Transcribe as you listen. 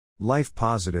Life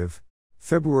Positive,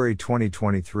 February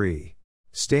 2023.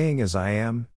 Staying as I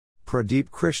am?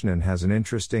 Pradeep Krishnan has an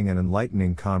interesting and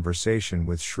enlightening conversation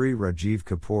with Sri Rajiv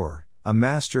Kapoor, a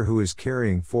master who is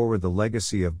carrying forward the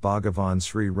legacy of Bhagavan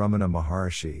Sri Ramana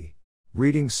Maharshi.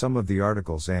 Reading some of the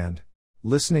articles and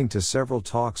listening to several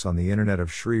talks on the internet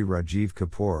of Sri Rajiv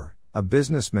Kapoor, a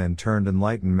businessman turned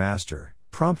enlightened master,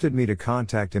 prompted me to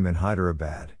contact him in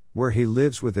Hyderabad, where he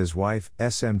lives with his wife,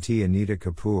 SMT Anita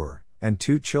Kapoor, and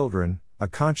 2 children,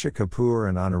 Akansha Kapoor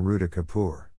and Anuruddha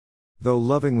Kapoor. Though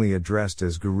lovingly addressed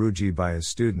as Guruji by his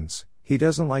students, he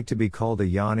doesn't like to be called a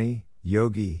Jnani,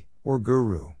 Yogi, or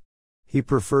Guru. He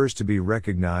prefers to be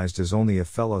recognized as only a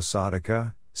fellow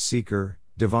sadhaka, seeker,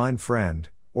 divine friend,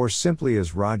 or simply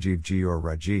as Rajiv Ji or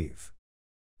Rajiv.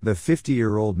 The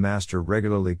 50-year-old master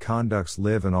regularly conducts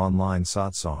live and online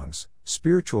satsangs,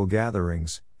 spiritual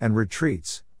gatherings, and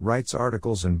retreats, writes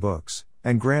articles and books,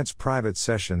 and grants private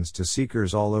sessions to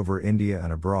seekers all over India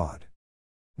and abroad.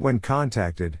 When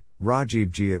contacted, Rajiv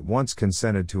Ji at once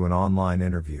consented to an online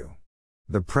interview.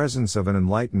 The presence of an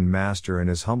enlightened master and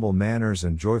his humble manners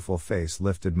and joyful face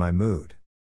lifted my mood.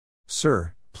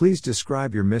 Sir, please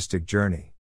describe your mystic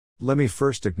journey. Let me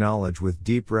first acknowledge with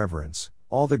deep reverence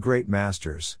all the great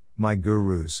masters, my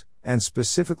gurus, and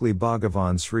specifically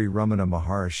Bhagavan Sri Ramana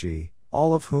Maharshi,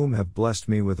 all of whom have blessed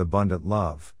me with abundant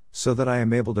love, so that I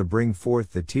am able to bring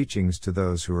forth the teachings to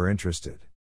those who are interested.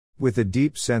 With a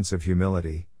deep sense of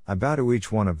humility, I bow to each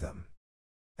one of them.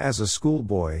 As a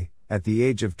schoolboy, at the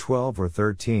age of 12 or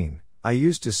 13, I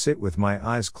used to sit with my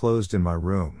eyes closed in my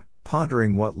room,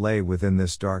 pondering what lay within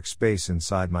this dark space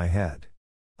inside my head.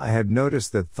 I had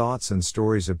noticed that thoughts and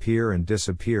stories appear and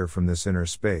disappear from this inner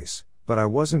space, but I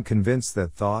wasn't convinced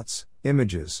that thoughts,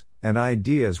 images, and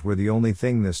ideas were the only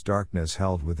thing this darkness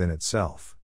held within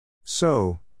itself.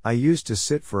 So, I used to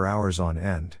sit for hours on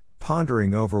end,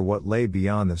 pondering over what lay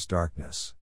beyond this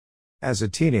darkness. As a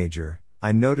teenager,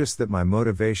 I noticed that my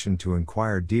motivation to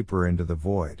inquire deeper into the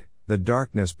void, the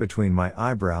darkness between my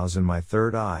eyebrows and my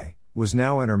third eye, was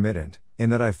now intermittent,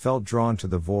 in that I felt drawn to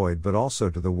the void but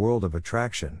also to the world of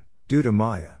attraction, due to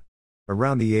Maya.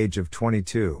 Around the age of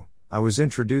 22, I was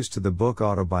introduced to the book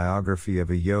Autobiography of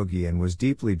a Yogi and was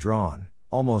deeply drawn,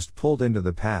 almost pulled into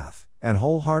the path, and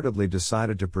wholeheartedly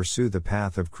decided to pursue the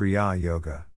path of Kriya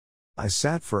Yoga. I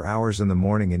sat for hours in the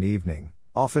morning and evening,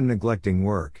 often neglecting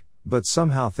work, but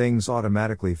somehow things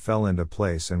automatically fell into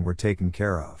place and were taken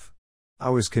care of.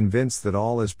 I was convinced that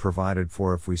all is provided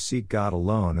for if we seek God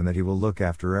alone and that He will look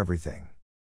after everything.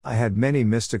 I had many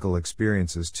mystical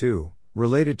experiences too,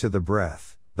 related to the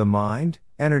breath, the mind,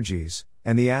 energies,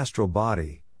 and the astral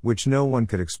body, which no one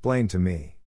could explain to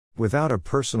me. Without a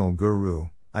personal guru,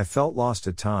 I felt lost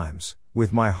at times,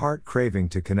 with my heart craving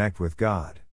to connect with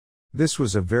God. This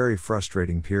was a very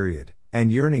frustrating period,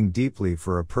 and yearning deeply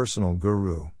for a personal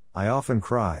guru, I often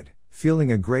cried,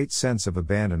 feeling a great sense of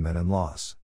abandonment and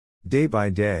loss. Day by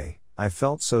day, I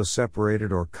felt so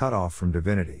separated or cut off from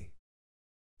divinity.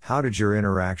 How did your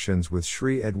interactions with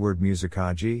Sri Edward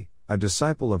Musikaji, a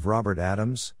disciple of Robert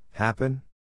Adams, happen?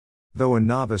 Though a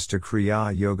novice to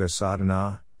Kriya Yoga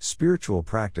sadhana, spiritual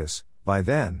practice, by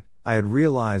then, I had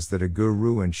realized that a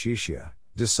guru and shishya,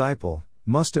 disciple,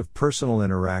 must have personal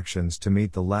interactions to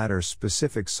meet the latter's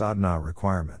specific sadhana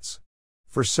requirements.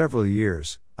 For several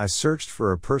years, I searched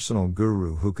for a personal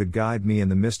guru who could guide me in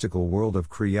the mystical world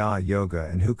of Kriya Yoga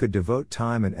and who could devote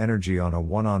time and energy on a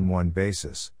one-on-one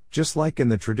basis, just like in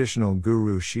the traditional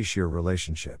guru-shishya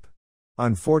relationship.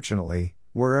 Unfortunately,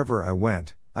 wherever I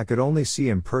went, I could only see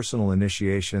impersonal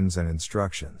initiations and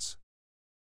instructions.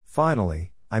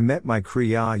 Finally, I met my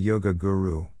Kriya Yoga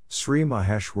guru, Sri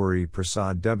Maheshwari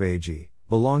Prasad Dubeyji,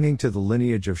 belonging to the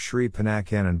lineage of Sri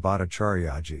Panakanand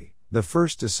Bhattacharyaji, the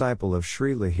first disciple of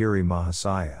Sri Lahiri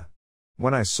Mahasaya.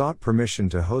 When I sought permission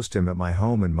to host him at my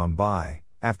home in Mumbai,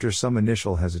 after some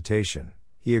initial hesitation,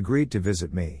 he agreed to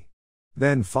visit me.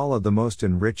 Then followed the most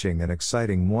enriching and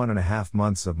exciting 1.5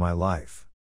 months of my life.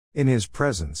 In his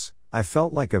presence, I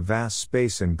felt like a vast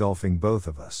space engulfing both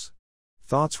of us.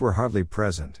 Thoughts were hardly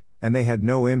present, and they had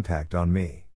no impact on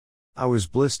me. I was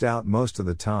blissed out most of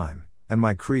the time, and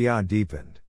my Kriya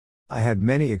deepened. I had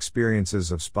many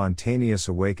experiences of spontaneous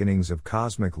awakenings of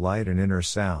cosmic light and inner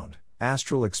sound,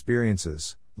 astral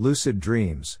experiences, lucid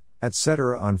dreams,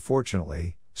 etc.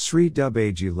 Unfortunately, Sri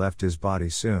Dubeyji left his body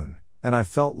soon, and I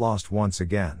felt lost once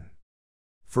again.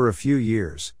 For a few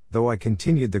years, though I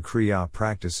continued the Kriya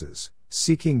practices,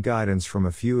 seeking guidance from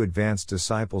a few advanced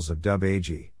disciples of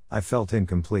Dubeyji, I felt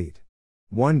incomplete.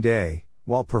 One day,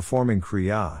 while performing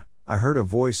Kriya, I heard a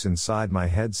voice inside my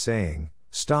head saying,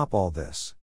 "Stop all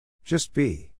this. Just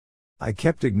be." I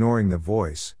kept ignoring the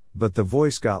voice, but the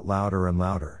voice got louder and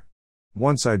louder.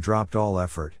 Once I dropped all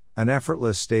effort, an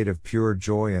effortless state of pure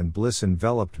joy and bliss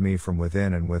enveloped me from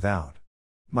within and without.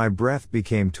 My breath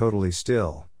became totally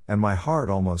still, and my heart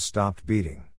almost stopped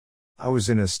beating. I was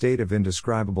in a state of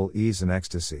indescribable ease and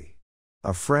ecstasy.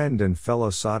 A friend and fellow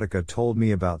sadhaka told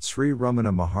me about Sri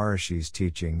Ramana Maharishi's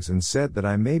teachings and said that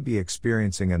I may be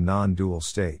experiencing a non-dual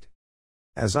state.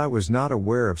 As I was not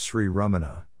aware of Sri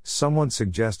Ramana, someone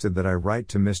suggested that I write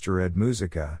to Mr. Ed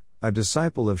Musica, a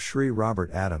disciple of Sri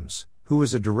Robert Adams, who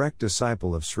was a direct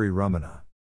disciple of Sri Ramana.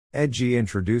 Edji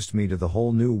introduced me to the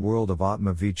whole new world of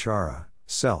Atma Vichara,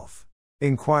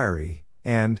 self-inquiry,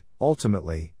 and,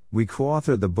 ultimately, we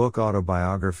co-authored the book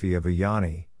Autobiography of a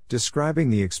Jnani, describing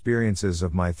the experiences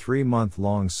of my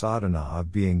 3-month-long sadhana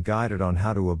of being guided on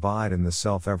how to abide in the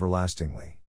self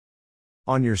everlastingly.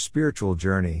 On your spiritual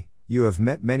journey, you have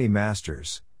met many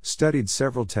masters, studied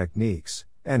several techniques,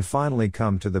 and finally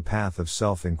come to the path of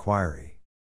self-inquiry.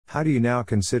 How do you now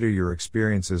consider your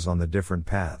experiences on the different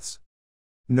paths?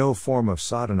 No form of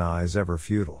sadhana is ever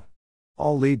futile.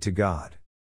 All lead to God.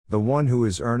 The one who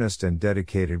is earnest and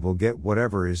dedicated will get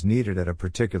whatever is needed at a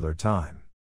particular time.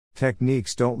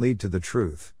 Techniques don't lead to the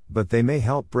truth, but they may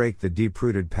help break the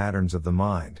deep-rooted patterns of the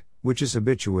mind, which is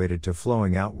habituated to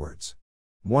flowing outwards.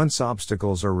 Once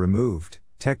obstacles are removed,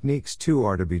 techniques too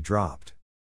are to be dropped.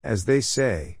 As they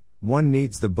say, one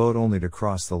needs the boat only to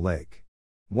cross the lake.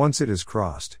 Once it is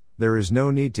crossed, there is no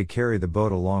need to carry the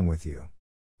boat along with you.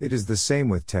 It is the same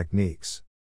with techniques.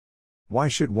 Why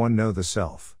should one know the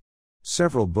self?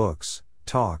 Several books,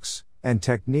 talks, and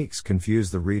techniques confuse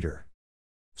the reader.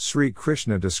 Sri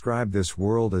Krishna described this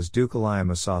world as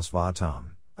Dukalayama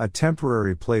Sasvatam, a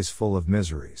temporary place full of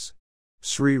miseries.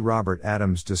 Sri Robert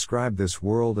Adams described this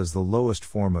world as the lowest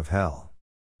form of hell.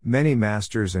 Many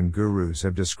masters and gurus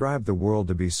have described the world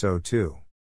to be so too.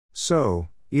 So,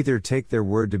 either take their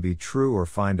word to be true or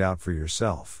find out for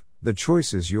yourself. The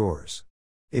choice is yours.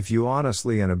 If you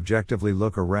honestly and objectively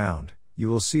look around, you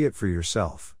will see it for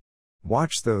yourself.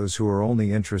 Watch those who are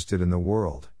only interested in the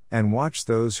world, and watch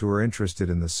those who are interested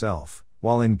in the self,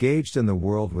 while engaged in the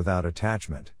world without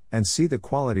attachment, and see the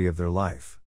quality of their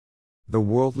life. The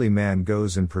worldly man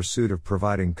goes in pursuit of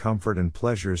providing comfort and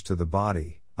pleasures to the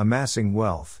body, amassing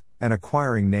wealth, and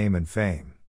acquiring name and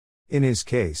fame. In his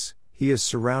case, he is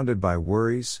surrounded by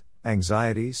worries,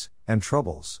 anxieties, and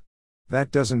troubles.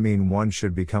 That doesn't mean one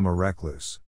should become a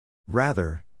recluse.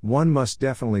 Rather, one must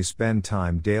definitely spend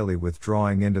time daily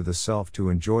withdrawing into the self to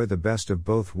enjoy the best of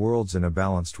both worlds in a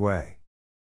balanced way.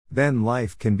 Then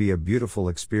life can be a beautiful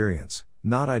experience,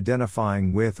 not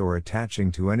identifying with or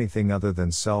attaching to anything other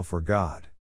than self or God.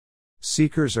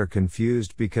 Seekers are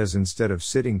confused because instead of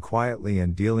sitting quietly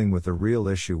and dealing with the real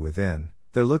issue within,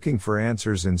 they're looking for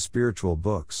answers in spiritual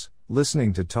books,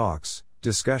 listening to talks,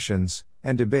 discussions,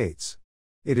 and debates.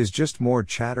 It is just more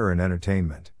chatter and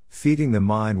entertainment, feeding the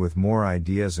mind with more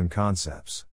ideas and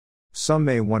concepts. Some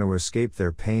may want to escape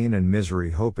their pain and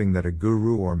misery hoping that a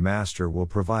guru or master will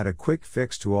provide a quick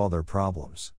fix to all their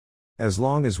problems. As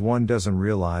long as one doesn't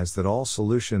realize that all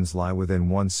solutions lie within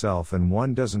oneself and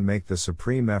one doesn't make the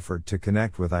supreme effort to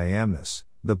connect with I amness,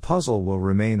 the puzzle will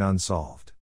remain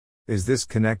unsolved. Is this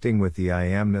connecting with the I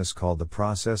amness called the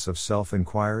process of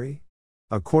self-inquiry?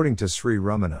 According to Sri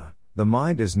Ramana, the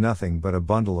mind is nothing but a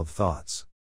bundle of thoughts.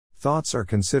 Thoughts are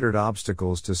considered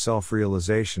obstacles to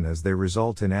self-realization as they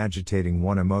result in agitating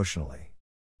one emotionally.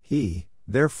 He,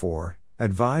 therefore,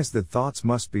 advised that thoughts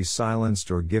must be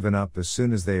silenced or given up as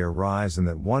soon as they arise and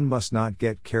that one must not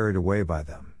get carried away by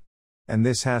them. And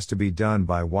this has to be done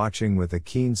by watching with a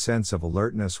keen sense of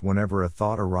alertness whenever a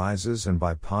thought arises and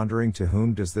by pondering to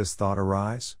whom does this thought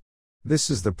arise? This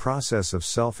is the process of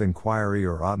self-inquiry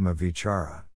or Atma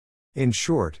Vichara. In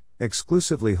short,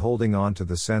 exclusively holding on to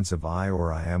the sense of I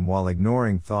or I am while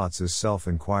ignoring thoughts is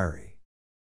self-inquiry.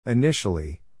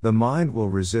 Initially, the mind will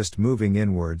resist moving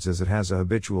inwards as it has a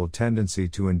habitual tendency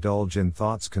to indulge in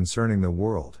thoughts concerning the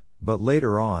world, but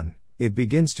later on, it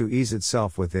begins to ease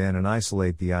itself within and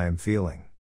isolate the I am feeling.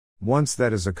 Once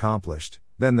that is accomplished,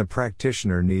 then the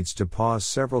practitioner needs to pause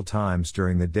several times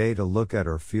during the day to look at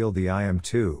or feel the I am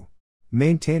to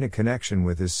maintain a connection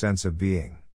with his sense of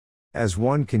being. As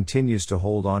one continues to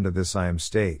hold on to this I am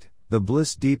state, the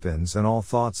bliss deepens and all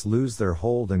thoughts lose their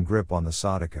hold and grip on the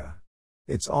sadhaka.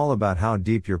 It's all about how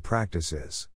deep your practice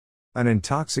is. An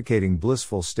intoxicating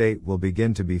blissful state will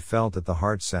begin to be felt at the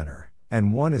heart center,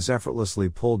 and one is effortlessly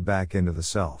pulled back into the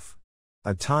self.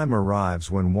 A time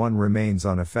arrives when one remains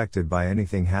unaffected by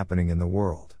anything happening in the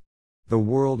world. The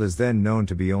world is then known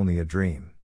to be only a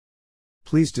dream.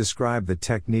 Please describe the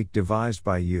technique devised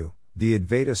by you, the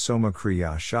Advaita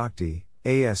Somakriya Shakti,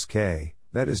 ASK,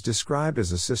 that is described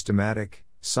as a systematic,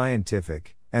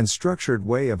 scientific, and structured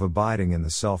way of abiding in the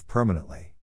self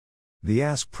permanently. The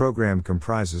Ask program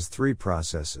comprises 3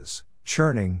 processes: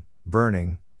 churning,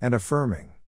 burning, and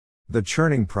affirming. The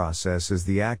churning process is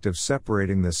the act of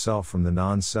separating the self from the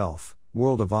non-self,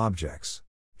 world of objects.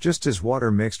 Just as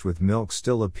water mixed with milk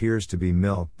still appears to be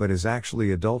milk but is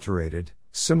actually adulterated,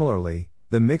 similarly,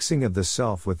 the mixing of the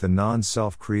self with the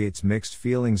non-self creates mixed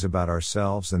feelings about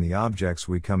ourselves and the objects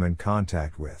we come in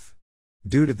contact with.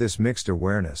 Due to this mixed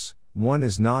awareness, one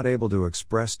is not able to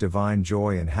express divine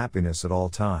joy and happiness at all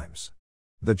times.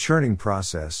 The churning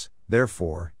process,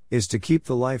 therefore, is to keep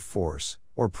the life force,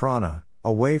 or prana,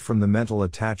 away from the mental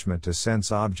attachment to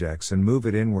sense objects and move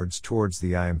it inwards towards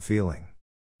the I am feeling.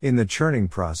 In the churning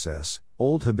process,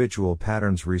 old habitual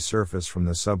patterns resurface from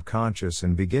the subconscious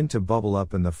and begin to bubble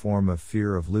up in the form of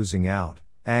fear of losing out,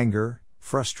 anger,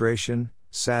 frustration,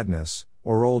 sadness,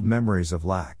 or old memories of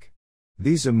lack.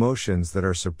 These emotions that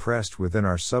are suppressed within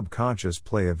our subconscious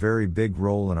play a very big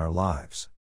role in our lives.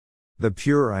 The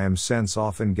pure I am sense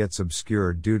often gets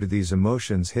obscured due to these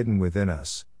emotions hidden within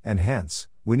us, and hence,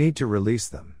 we need to release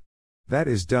them. That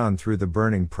is done through the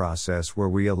burning process, where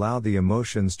we allow the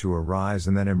emotions to arise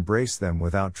and then embrace them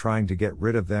without trying to get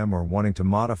rid of them or wanting to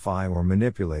modify or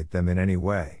manipulate them in any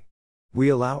way. We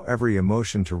allow every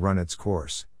emotion to run its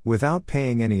course, without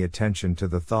paying any attention to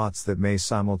the thoughts that may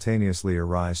simultaneously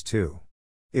arise too.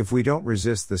 If we don't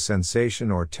resist the sensation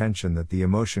or tension that the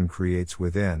emotion creates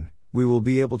within, we will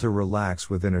be able to relax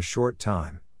within a short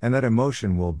time, and that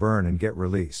emotion will burn and get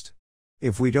released.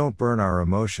 If we don't burn our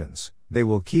emotions, they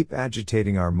will keep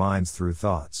agitating our minds through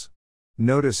thoughts.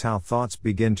 Notice how thoughts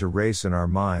begin to race in our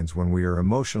minds when we are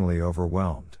emotionally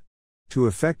overwhelmed. To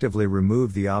effectively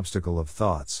remove the obstacle of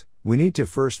thoughts, we need to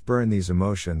first burn these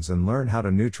emotions and learn how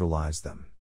to neutralize them.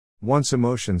 Once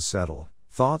emotions settle,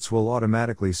 thoughts will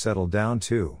automatically settle down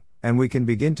too, and we can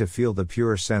begin to feel the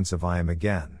pure sense of I am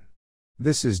again.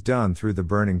 This is done through the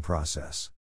burning process.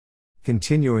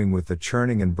 Continuing with the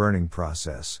churning and burning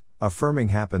process, affirming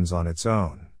happens on its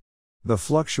own. The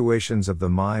fluctuations of the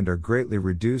mind are greatly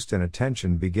reduced and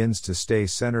attention begins to stay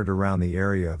centered around the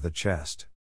area of the chest.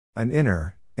 An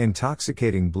inner,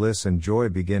 intoxicating bliss and joy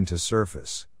begin to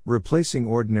surface, replacing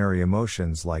ordinary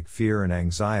emotions like fear and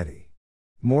anxiety.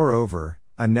 Moreover,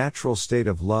 a natural state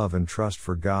of love and trust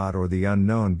for God or the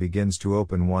unknown begins to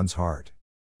open one's heart.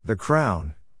 The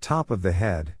crown, top of the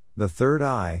head, the third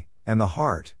eye, and the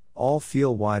heart, all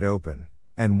feel wide open,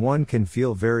 and one can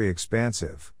feel very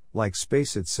expansive, like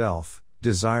space itself,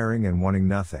 desiring and wanting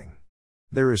nothing.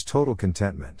 There is total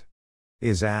contentment.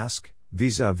 Is Ask,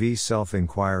 vis-a-vis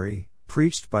self-inquiry,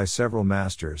 preached by several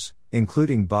masters,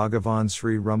 including Bhagavan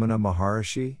Sri Ramana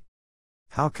Maharishi?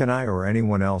 How can I or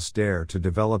anyone else dare to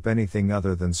develop anything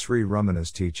other than Sri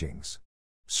Ramana's teachings?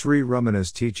 Sri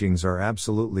Ramana's teachings are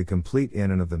absolutely complete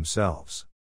in and of themselves.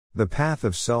 The path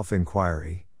of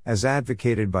self-inquiry, as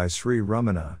advocated by Sri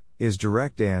Ramana, is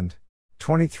direct and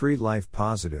 23 Life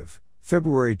Positive,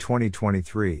 February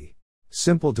 2023.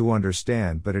 Simple to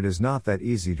understand, but it is not that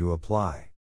easy to apply.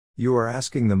 You are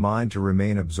asking the mind to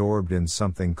remain absorbed in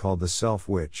something called the self,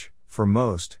 which, for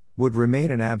most, would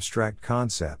remain an abstract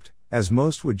concept, as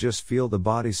most would just feel the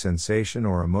body sensation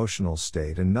or emotional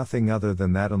state and nothing other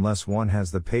than that unless one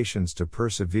has the patience to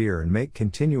persevere and make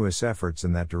continuous efforts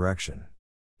in that direction.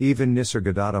 Even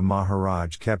Nisargadatta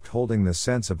Maharaj kept holding the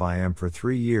sense of I am for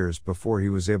 3 years before he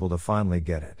was able to finally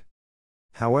get it.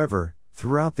 However,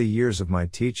 throughout the years of my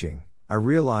teaching, I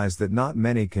realized that not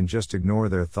many can just ignore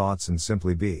their thoughts and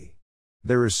simply be.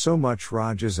 There is so much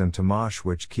rajas and tamash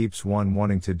which keeps one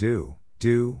wanting to do,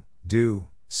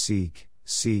 seek,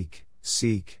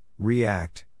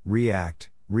 react.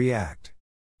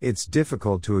 It's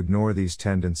difficult to ignore these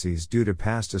tendencies due to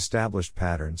past established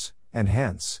patterns, and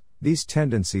hence, these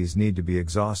tendencies need to be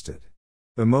exhausted.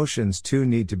 Emotions too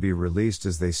need to be released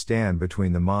as they stand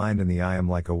between the mind and the I am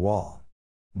like a wall.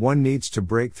 One needs to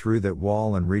break through that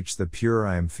wall and reach the pure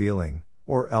I am feeling,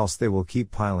 or else they will keep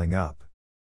piling up.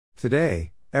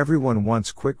 Today, everyone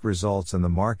wants quick results and the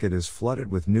market is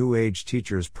flooded with new age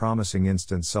teachers promising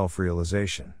instant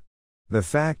self-realization. The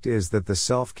fact is that the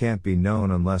self can't be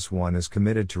known unless one is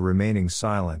committed to remaining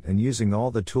silent and using all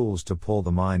the tools to pull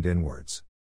the mind inwards.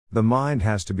 The mind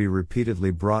has to be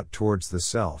repeatedly brought towards the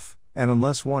self, and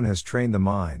unless one has trained the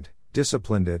mind,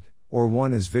 disciplined it, or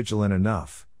one is vigilant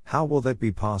enough, how will that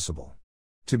be possible?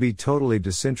 To be totally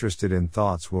disinterested in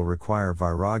thoughts will require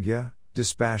vairagya,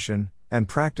 dispassion, and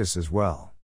practice as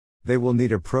well. They will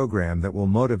need a program that will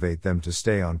motivate them to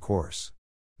stay on course.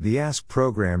 The Ask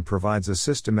program provides a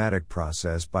systematic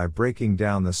process by breaking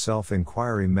down the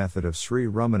self-inquiry method of Sri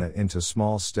Ramana into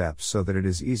small steps so that it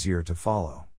is easier to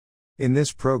follow. In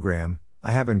this program,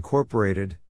 I have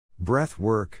incorporated breath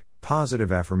work,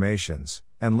 positive affirmations,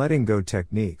 and letting go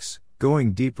techniques,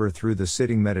 going deeper through the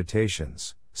sitting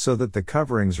meditations, so that the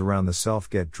coverings around the self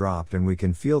get dropped and we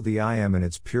can feel the I am in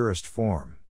its purest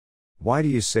form. Why do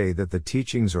you say that the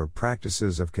teachings or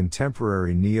practices of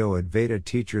contemporary Neo-Advaita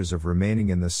teachers of remaining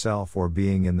in the self or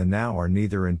being in the now are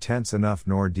neither intense enough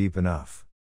nor deep enough?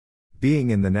 Being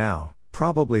in the now,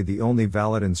 probably the only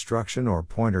valid instruction or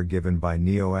pointer given by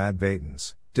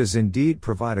Neo-Advaitins, does indeed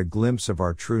provide a glimpse of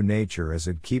our true nature as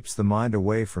it keeps the mind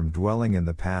away from dwelling in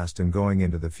the past and going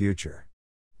into the future.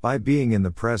 By being in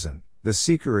the present, the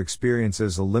seeker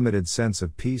experiences a limited sense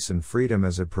of peace and freedom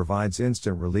as it provides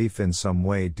instant relief in some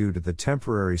way due to the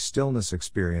temporary stillness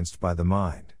experienced by the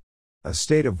mind. A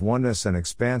state of oneness and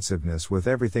expansiveness with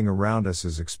everything around us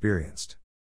is experienced.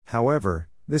 However,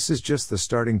 this is just the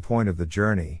starting point of the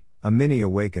journey, a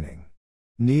mini-awakening.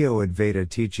 Neo-Advaita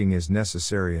teaching is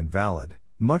necessary and valid,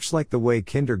 much like the way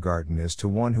kindergarten is to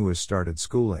one who has started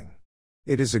schooling.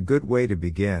 It is a good way to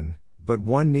begin, but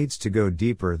one needs to go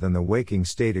deeper than the waking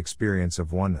state experience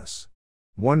of oneness.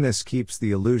 Oneness keeps the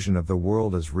illusion of the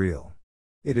world as real.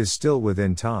 It is still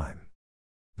within time.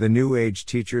 The New Age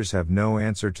teachers have no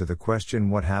answer to the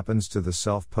question what happens to the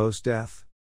self post-death.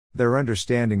 Their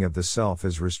understanding of the self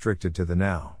is restricted to the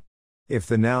now. If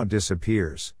the now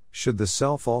disappears, should the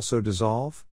self also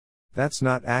dissolve? That's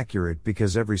not accurate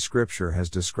because every scripture has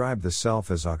described the self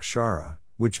as akshara,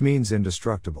 which means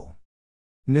indestructible.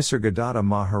 Nisargadatta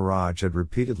Maharaj had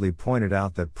repeatedly pointed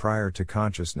out that prior to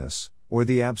consciousness, or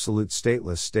the absolute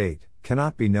stateless state,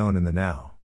 cannot be known in the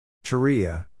now.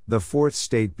 Turiya, the fourth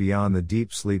state beyond the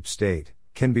deep sleep state,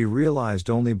 can be realized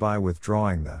only by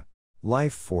withdrawing the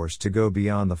life force to go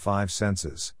beyond the five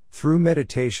senses, through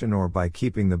meditation or by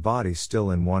keeping the body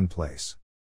still in one place.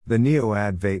 The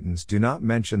Neo-Advaitins do not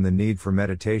mention the need for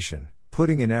meditation,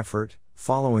 putting in effort,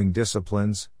 following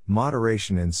disciplines,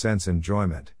 moderation in sense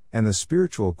enjoyment, and the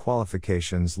spiritual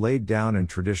qualifications laid down in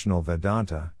traditional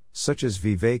Vedanta, such as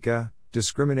viveka,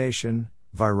 discrimination,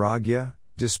 vairagya,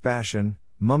 dispassion,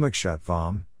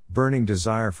 mumukshatvam, burning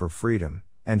desire for freedom,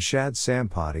 and shad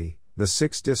sampati, the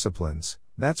 6 disciplines.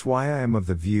 That's why I am of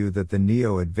the view that the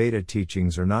Neo-Advaita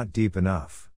teachings are not deep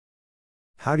enough.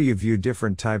 How do you view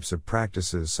different types of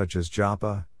practices such as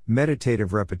japa,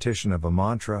 meditative repetition of a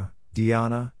mantra,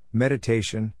 dhyana,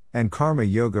 meditation, and karma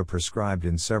yoga prescribed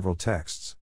in several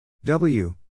texts?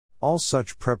 All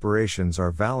such preparations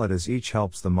are valid as each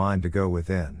helps the mind to go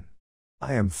within.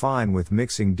 I am fine with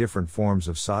mixing different forms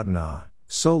of sadhana,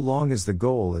 so long as the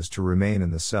goal is to remain in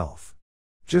the self.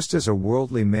 Just as a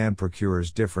worldly man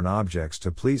procures different objects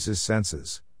to please his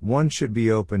senses, one should be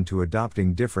open to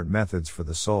adopting different methods for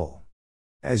the soul.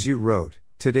 As you wrote,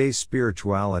 today's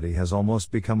spirituality has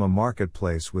almost become a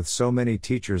marketplace with so many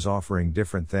teachers offering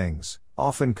different things,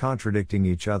 often contradicting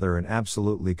each other and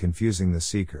absolutely confusing the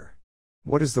seeker.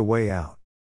 What is the way out?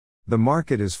 The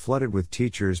market is flooded with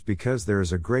teachers because there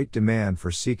is a great demand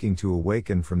for seeking to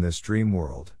awaken from this dream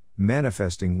world,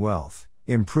 manifesting wealth,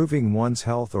 improving one's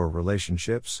health or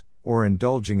relationships, or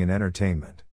indulging in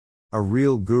entertainment. A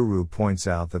real guru points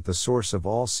out that the source of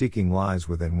all seeking lies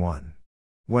within one.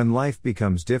 When life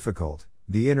becomes difficult,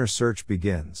 the inner search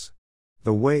begins.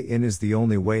 The way in is the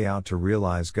only way out to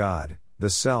realize God, the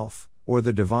self, or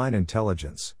the divine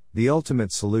intelligence, the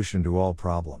ultimate solution to all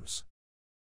problems.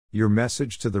 Your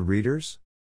message to the readers?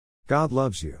 God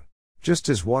loves you. Just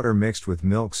as water mixed with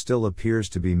milk still appears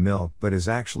to be milk but is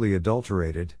actually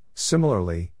adulterated,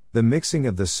 similarly, the mixing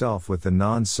of the self with the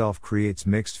non-self creates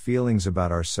mixed feelings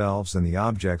about ourselves and the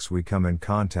objects we come in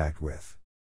contact with.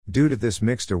 Due to this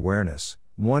mixed awareness,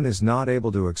 one is not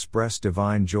able to express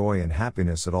divine joy and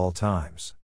happiness at all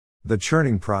times. The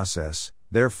churning process,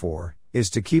 therefore, is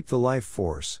to keep the life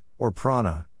force, or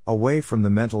prana, away from the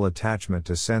mental attachment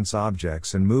to sense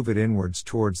objects and move it inwards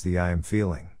towards the I am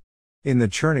feeling. In the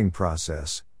churning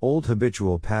process, old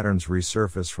habitual patterns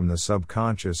resurface from the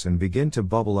subconscious and begin to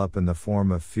bubble up in the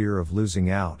form of fear of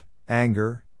losing out,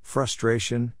 anger,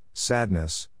 frustration,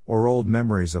 sadness, or old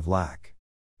memories of lack.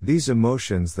 These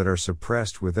emotions that are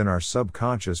suppressed within our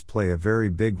subconscious play a very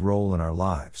big role in our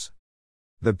lives.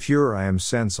 The pure I am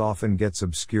sense often gets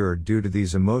obscured due to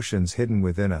these emotions hidden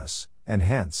within us, and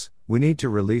hence, we need to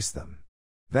release them.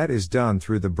 That is done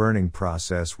through the burning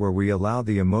process where we allow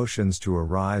the emotions to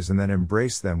arise and then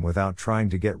embrace them without trying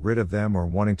to get rid of them or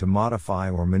wanting to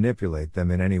modify or manipulate them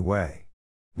in any way.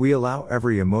 We allow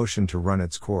every emotion to run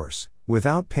its course,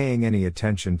 without paying any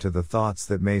attention to the thoughts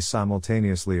that may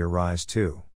simultaneously arise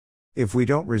too. If we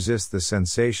don't resist the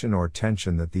sensation or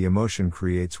tension that the emotion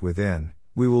creates within,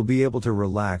 we will be able to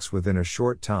relax within a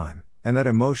short time, and that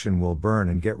emotion will burn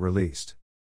and get released.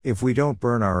 If we don't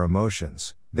burn our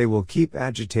emotions, they will keep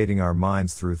agitating our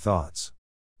minds through thoughts.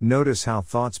 Notice how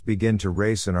thoughts begin to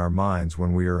race in our minds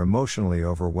when we are emotionally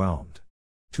overwhelmed.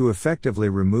 To effectively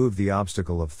remove the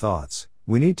obstacle of thoughts,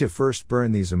 we need to first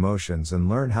burn these emotions and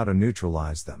learn how to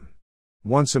neutralize them.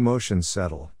 Once emotions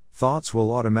settle, thoughts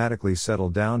will automatically settle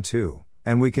down too,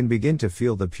 and we can begin to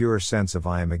feel the pure sense of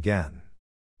I am again.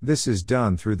 This is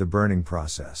done through the burning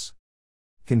process.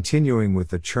 Continuing with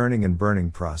the churning and burning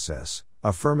process,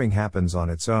 affirming happens on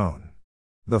its own.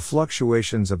 The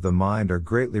fluctuations of the mind are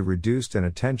greatly reduced and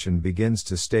attention begins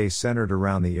to stay centered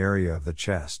around the area of the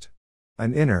chest.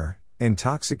 An inner,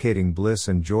 intoxicating bliss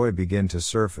and joy begin to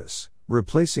surface,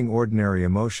 replacing ordinary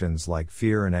emotions like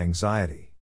fear and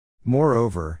anxiety.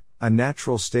 Moreover, a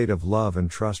natural state of love and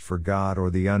trust for God or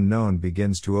the unknown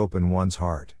begins to open one's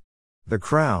heart. The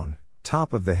crown,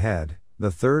 top of the head,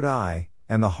 the third eye,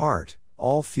 and the heart,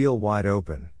 all feel wide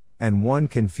open, and one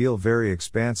can feel very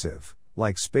expansive,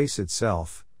 like space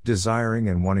itself, desiring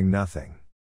and wanting nothing.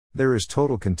 There is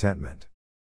total contentment.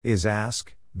 Is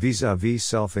ask, vis-a-vis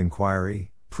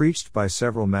self-inquiry, preached by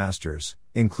several masters,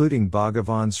 including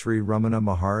Bhagavan Sri Ramana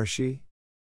Maharishi?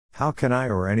 How can I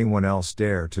or anyone else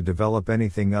dare to develop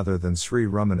anything other than Sri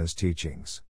Ramana's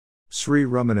teachings? Sri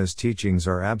Ramana's teachings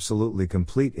are absolutely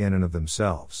complete in and of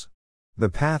themselves. The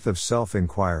path of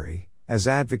self-inquiry, as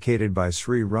advocated by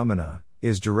Sri Ramana,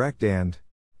 is direct and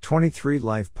 23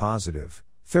 Life Positive,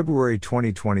 February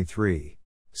 2023.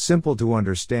 Simple to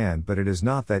understand, but it is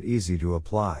not that easy to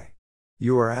apply.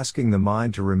 You are asking the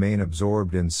mind to remain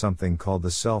absorbed in something called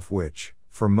the self which,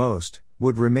 for most,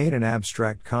 would remain an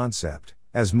abstract concept,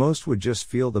 as most would just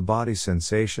feel the body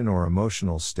sensation or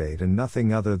emotional state and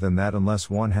nothing other than that unless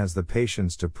one has the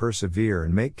patience to persevere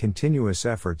and make continuous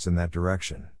efforts in that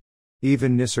direction.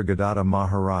 Even Nisargadatta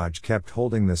Maharaj kept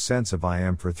holding the sense of I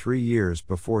am for 3 years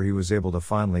before he was able to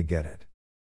finally get it.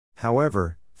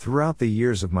 However, throughout the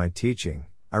years of my teaching,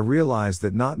 I realized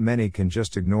that not many can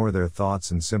just ignore their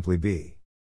thoughts and simply be.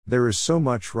 There is so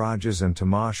much rajas and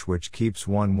tamash which keeps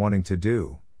one wanting to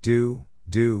do,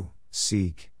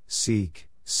 seek,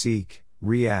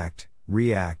 react.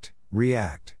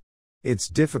 It's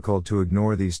difficult to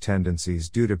ignore these tendencies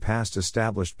due to past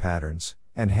established patterns,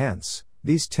 and hence,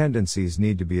 these tendencies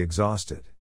need to be exhausted.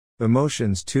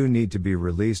 Emotions too need to be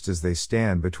released as they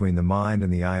stand between the mind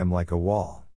and the I am like a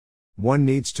wall. One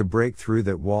needs to break through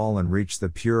that wall and reach the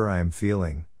pure I am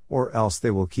feeling, or else they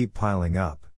will keep piling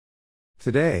up.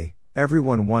 Today,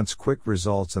 everyone wants quick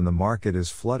results and the market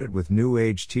is flooded with new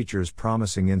age teachers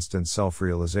promising instant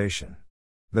self-realization.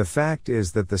 The fact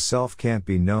is that the self can't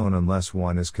be known unless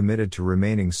one is committed to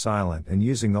remaining silent and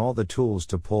using all the tools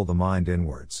to pull the mind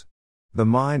inwards. The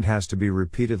mind has to be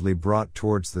repeatedly brought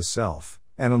towards the self,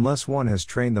 and unless one has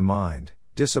trained the mind,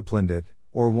 disciplined it,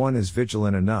 or one is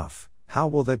vigilant enough, how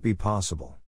will that be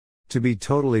possible? To be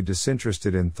totally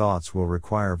disinterested in thoughts will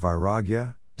require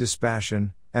vairagya,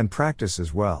 dispassion, and practice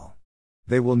as well.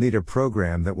 They will need a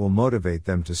program that will motivate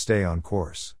them to stay on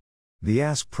course. The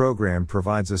Ask program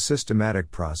provides a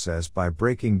systematic process by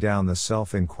breaking down the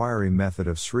self-inquiry method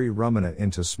of Sri Ramana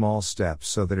into small steps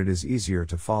so that it is easier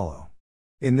to follow.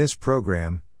 In this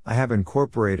program, I have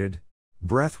incorporated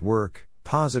breath work,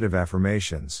 positive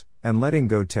affirmations, and letting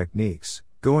go techniques,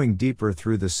 going deeper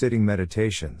through the sitting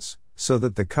meditations, so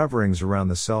that the coverings around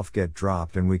the self get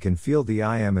dropped and we can feel the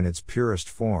I am in its purest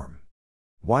form.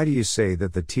 Why do you say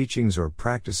that the teachings or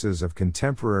practices of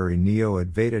contemporary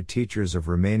Neo-Advaita teachers of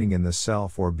remaining in the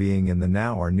self or being in the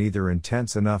now are neither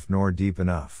intense enough nor deep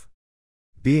enough?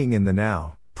 Being in the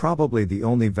now, probably the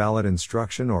only valid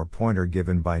instruction or pointer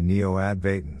given by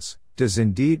Neo-Advaitins, does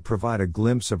indeed provide a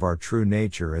glimpse of our true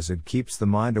nature as it keeps the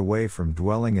mind away from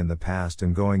dwelling in the past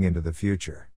and going into the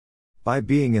future. By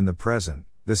being in the present,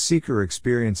 the seeker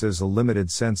experiences a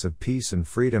limited sense of peace and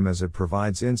freedom as it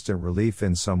provides instant relief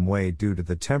in some way due to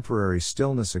the temporary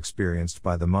stillness experienced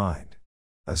by the mind.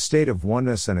 A state of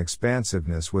oneness and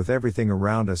expansiveness with everything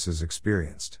around us is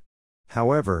experienced.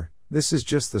 However, this is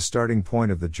just the starting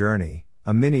point of the journey,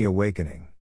 a mini-awakening.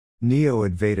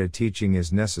 Neo-Advaita teaching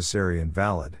is necessary and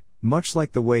valid, much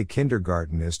like the way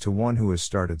kindergarten is to one who has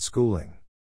started schooling.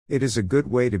 It is a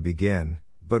good way to begin,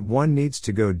 but one needs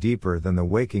to go deeper than the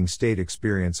waking state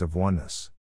experience of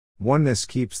oneness. Oneness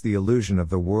keeps the illusion of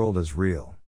the world as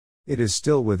real. It is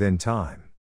still within time.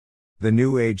 The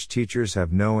New Age teachers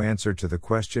have no answer to the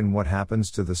question what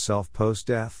happens to the self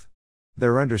post-death?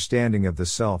 Their understanding of the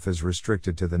self is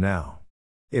restricted to the now.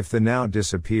 If the now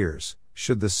disappears,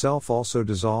 should the self also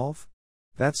dissolve?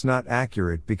 That's not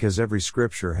accurate because every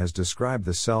scripture has described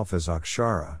the self as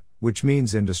akshara, which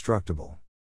means indestructible.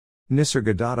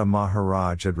 Nisargadatta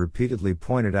Maharaj had repeatedly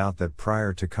pointed out that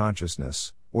prior to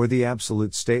consciousness, or the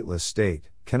absolute stateless state,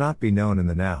 cannot be known in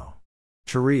the now.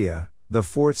 Turiya, the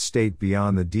fourth state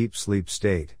beyond the deep sleep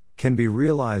state, can be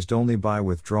realized only by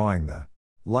withdrawing the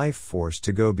life force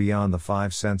to go beyond the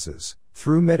five senses,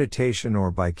 through meditation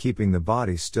or by keeping the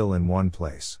body still in one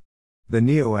place. The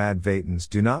Neo-Advaitins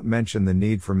do not mention the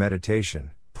need for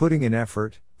meditation, putting in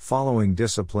effort, following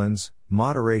disciplines,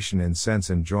 moderation in sense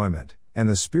enjoyment, and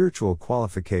the spiritual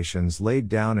qualifications laid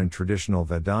down in traditional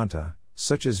Vedanta,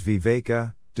 such as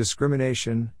viveka,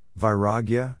 discrimination,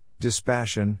 vairagya,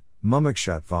 dispassion,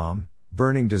 mumukshatvam,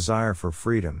 burning desire for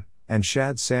freedom, and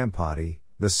shad sampati,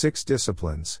 the six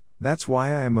disciplines. That's why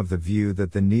I am of the view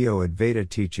that the Neo-Advaita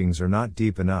teachings are not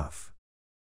deep enough.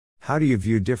 How do you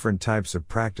view different types of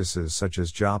practices such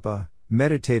as japa,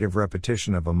 meditative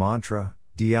repetition of a mantra,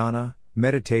 dhyana,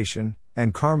 meditation,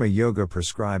 and karma yoga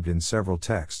prescribed in several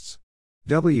texts?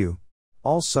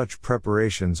 All such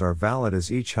preparations are valid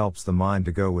as each helps the mind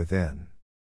to go within.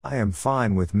 I am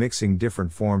fine with mixing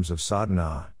different forms of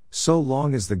sadhana, so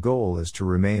long as the goal is to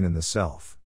remain in the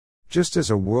self. Just as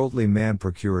a worldly man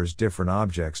procures different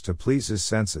objects to please his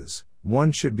senses,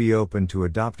 one should be open to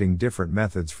adopting different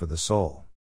methods for the soul.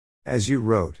 As you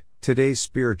wrote, today's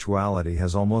spirituality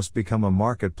has almost become a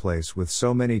marketplace with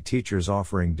so many teachers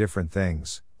offering different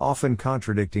things, often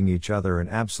contradicting each other and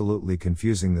absolutely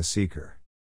confusing the seeker.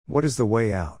 What is the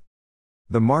way out?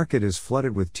 The market is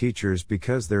flooded with teachers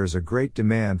because there is a great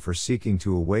demand for seeking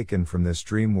to awaken from this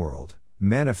dream world,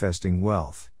 manifesting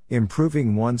wealth,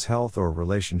 improving one's health or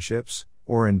relationships,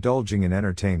 or indulging in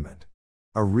entertainment.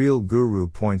 A real guru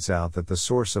points out that the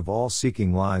source of all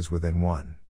seeking lies within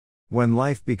one. When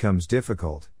life becomes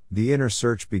difficult, the inner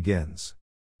search begins.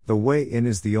 The way in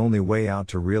is the only way out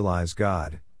to realize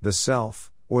God, the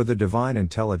self, or the divine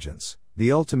intelligence,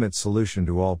 the ultimate solution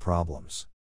to all problems.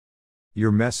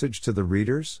 Your message to the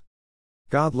readers?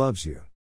 God loves you.